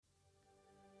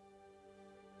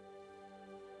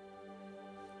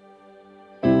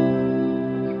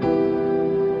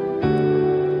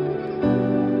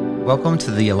Welcome to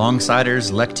the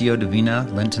Alongsiders Lectio Divina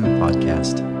Lenten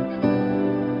Podcast.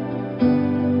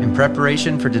 In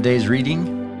preparation for today's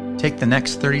reading, take the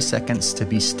next 30 seconds to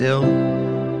be still,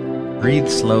 breathe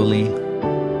slowly,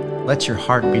 let your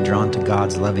heart be drawn to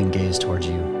God's loving gaze towards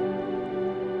you.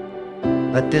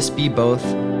 Let this be both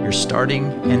your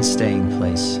starting and staying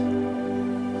place,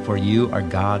 for you are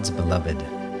God's beloved.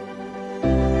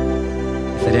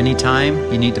 If at any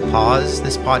time you need to pause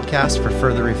this podcast for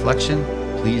further reflection,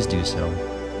 please do so.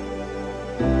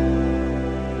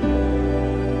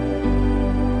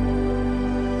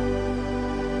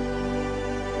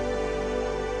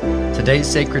 Today's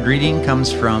sacred reading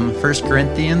comes from 1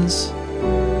 Corinthians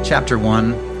chapter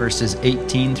 1, verses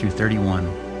 18 through 31.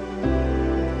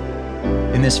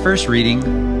 In this first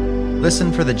reading,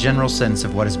 listen for the general sense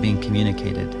of what is being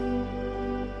communicated.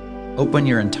 Open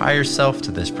your entire self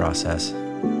to this process.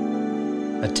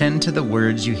 Attend to the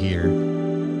words you hear,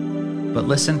 but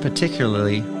listen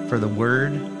particularly for the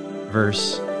word,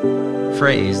 verse,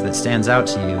 phrase that stands out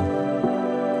to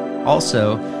you.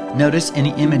 Also, notice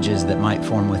any images that might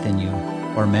form within you,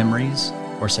 or memories,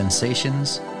 or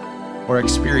sensations, or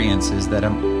experiences that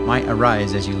might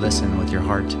arise as you listen with your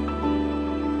heart.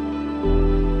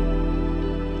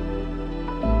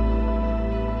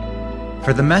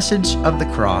 For the message of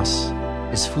the cross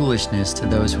is foolishness to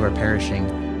those who are perishing,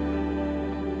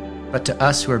 but to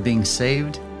us who are being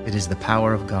saved, it is the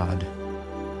power of God.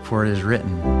 For it is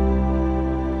written,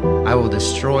 I will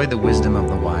destroy the wisdom of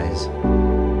the wise.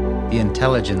 The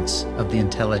intelligence of the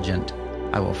intelligent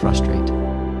I will frustrate.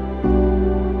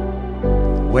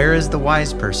 Where is the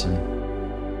wise person?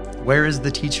 Where is the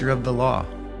teacher of the law?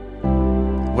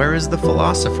 Where is the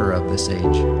philosopher of this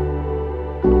age?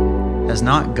 Has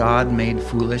not God made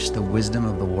foolish the wisdom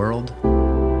of the world?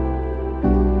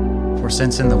 For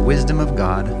since in the wisdom of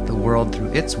God, the world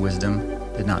through its wisdom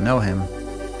did not know him,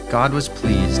 God was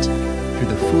pleased, through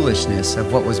the foolishness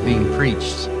of what was being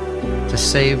preached, to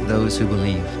save those who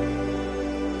believe.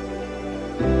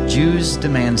 Jews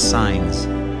demand signs,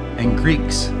 and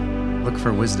Greeks look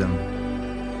for wisdom.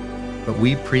 But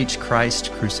we preach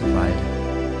Christ crucified,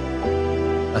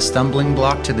 a stumbling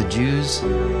block to the Jews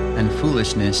and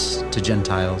foolishness to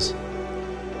Gentiles.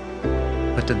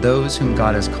 But to those whom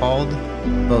God has called,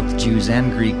 both Jews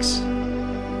and Greeks,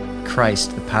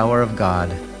 Christ, the power of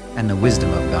God and the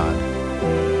wisdom of God.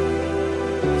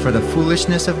 For the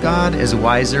foolishness of God is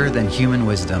wiser than human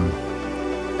wisdom,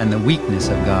 and the weakness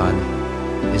of God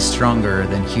is stronger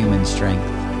than human strength.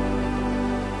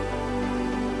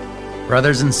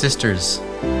 Brothers and sisters,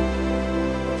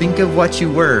 think of what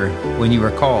you were when you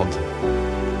were called.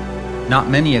 Not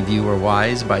many of you were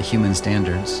wise by human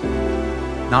standards.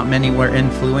 Not many were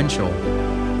influential.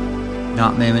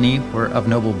 Not many were of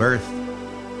noble birth.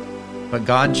 But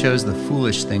God chose the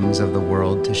foolish things of the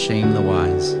world to shame the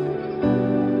wise.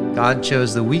 God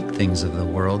chose the weak things of the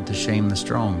world to shame the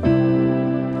strong.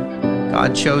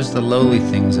 God chose the lowly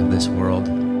things of this world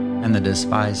and the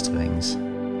despised things,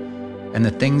 and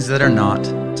the things that are not,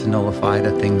 to nullify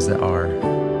the things that are,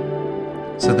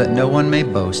 so that no one may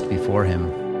boast before him.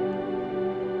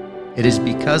 It is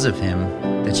because of him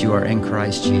that you are in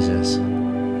Christ Jesus,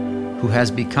 who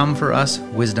has become for us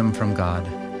wisdom from God.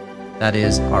 That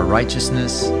is, our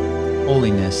righteousness,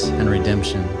 holiness, and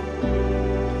redemption.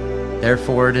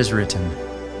 Therefore it is written,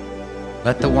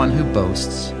 let the one who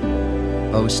boasts,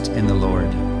 boast in the Lord.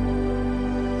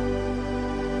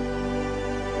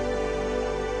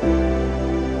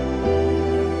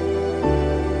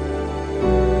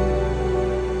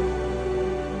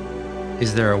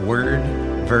 Is there a word,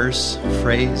 verse,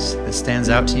 phrase that stands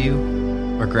out to you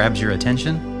or grabs your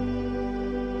attention?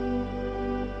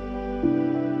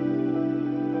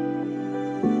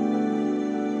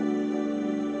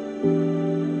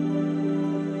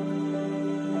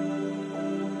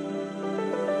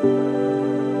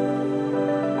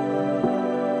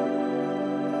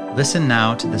 Listen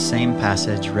now to the same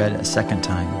passage read a second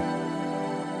time.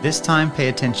 This time pay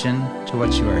attention to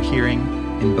what you are hearing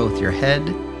in both your head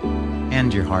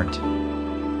and your heart.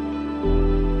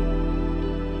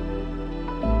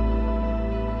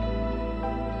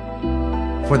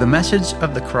 For the message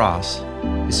of the cross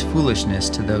is foolishness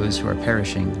to those who are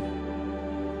perishing,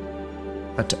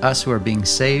 but to us who are being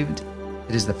saved,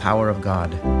 it is the power of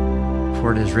God.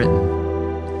 For it is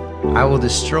written, I will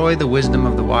destroy the wisdom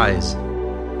of the wise.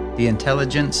 The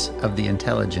intelligence of the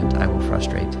intelligent I will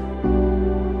frustrate.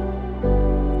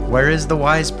 Where is the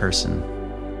wise person?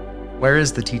 Where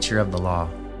is the teacher of the law?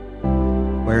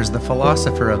 Where is the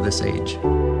philosopher of this age?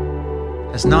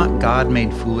 Has not God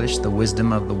made foolish the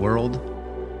wisdom of the world?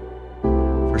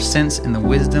 For since in the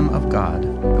wisdom of God,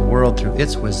 the world through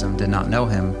its wisdom did not know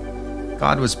him,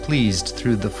 God was pleased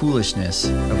through the foolishness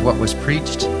of what was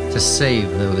preached to save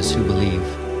those who believe.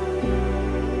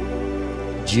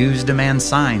 Jews demand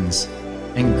signs,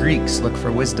 and Greeks look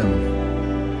for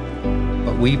wisdom.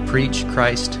 But we preach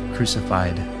Christ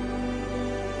crucified,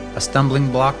 a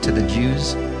stumbling block to the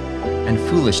Jews and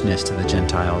foolishness to the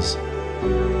Gentiles.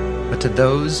 But to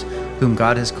those whom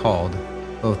God has called,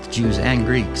 both Jews and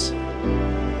Greeks,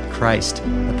 Christ,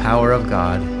 the power of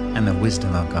God and the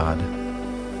wisdom of God.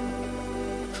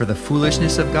 For the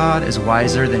foolishness of God is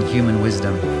wiser than human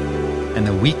wisdom, and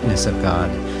the weakness of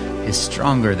God is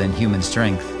stronger than human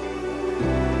strength.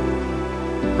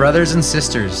 Brothers and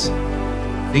sisters,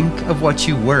 think of what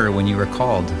you were when you were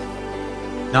called.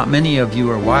 Not many of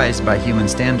you are wise by human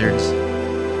standards.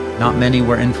 Not many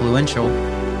were influential.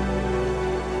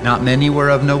 Not many were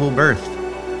of noble birth.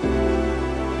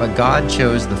 But God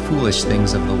chose the foolish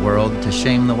things of the world to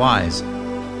shame the wise.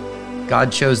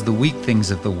 God chose the weak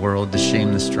things of the world to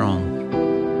shame the strong.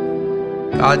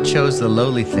 God chose the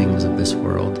lowly things of this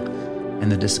world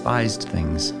and the despised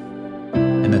things,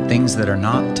 and the things that are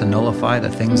not to nullify the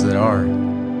things that are,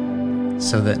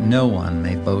 so that no one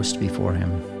may boast before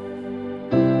him.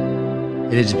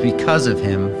 It is because of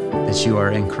him that you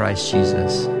are in Christ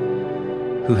Jesus,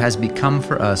 who has become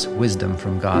for us wisdom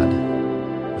from God,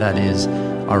 that is,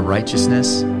 our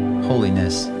righteousness,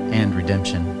 holiness, and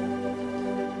redemption.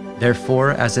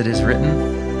 Therefore, as it is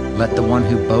written, let the one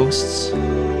who boasts,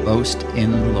 boast in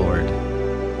the Lord.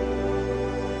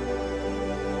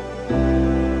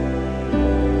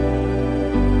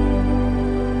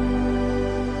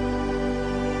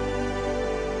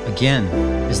 Again,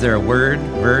 is there a word,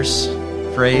 verse,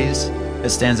 phrase that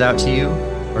stands out to you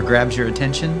or grabs your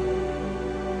attention?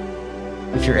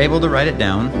 If you're able to write it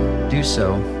down, do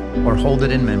so, or hold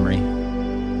it in memory.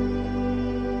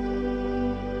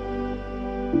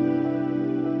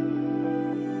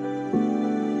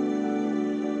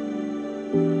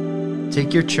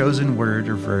 Take your chosen word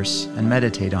or verse and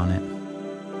meditate on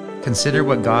it. Consider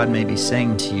what God may be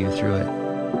saying to you through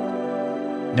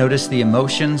it. Notice the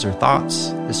emotions or thoughts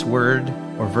this word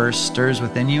or verse stirs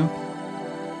within you.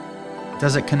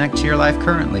 Does it connect to your life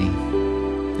currently?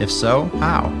 If so,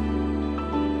 how?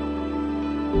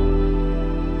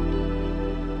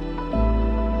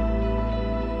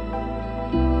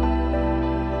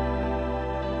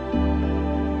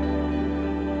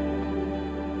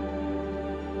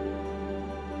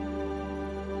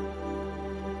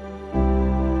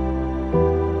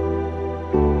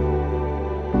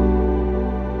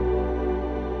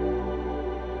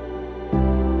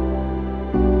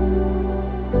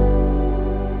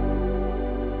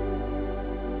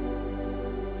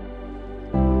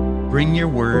 Bring your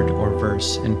word or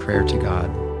verse in prayer to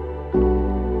God.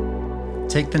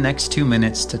 Take the next 2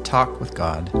 minutes to talk with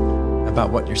God about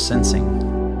what you're sensing,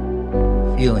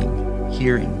 feeling,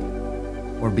 hearing,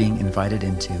 or being invited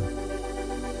into.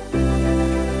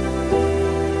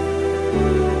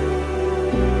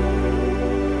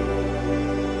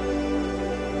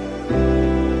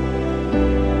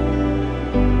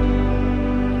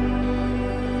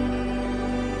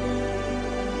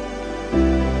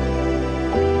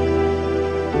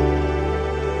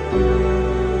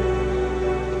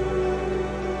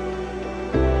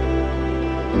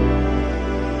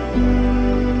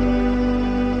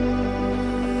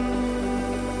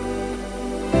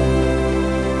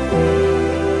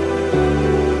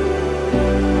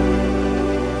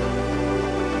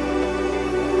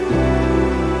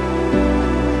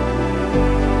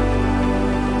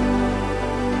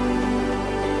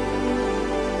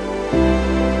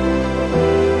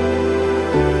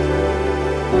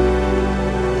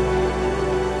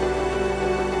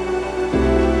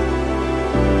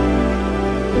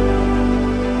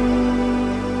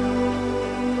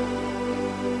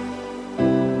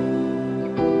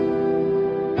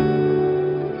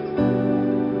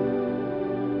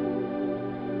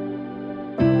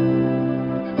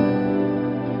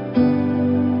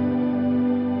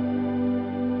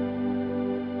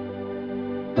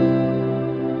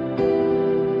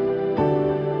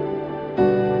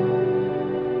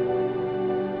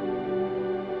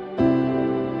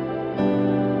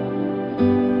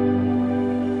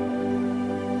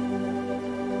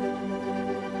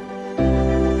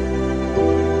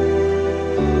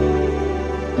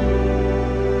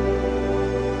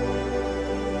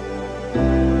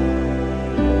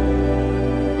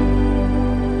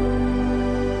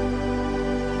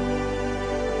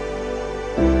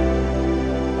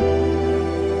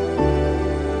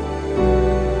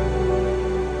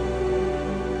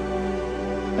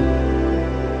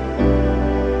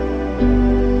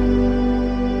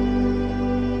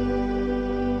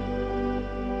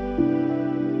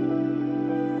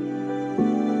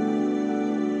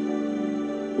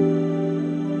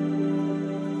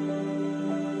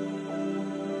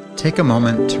 Take a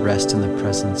moment to rest in the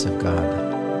presence of God.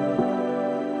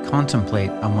 Contemplate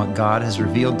on what God has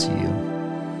revealed to you.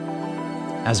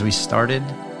 As we started,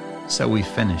 so we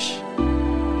finish,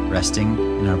 resting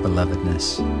in our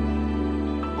belovedness.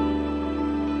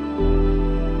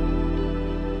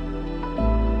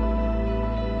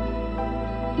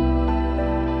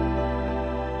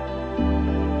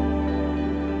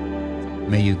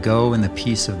 May you go in the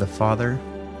peace of the Father,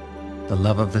 the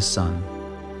love of the Son,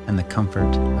 and the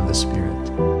comfort of the Spirit.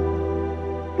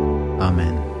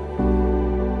 Amen.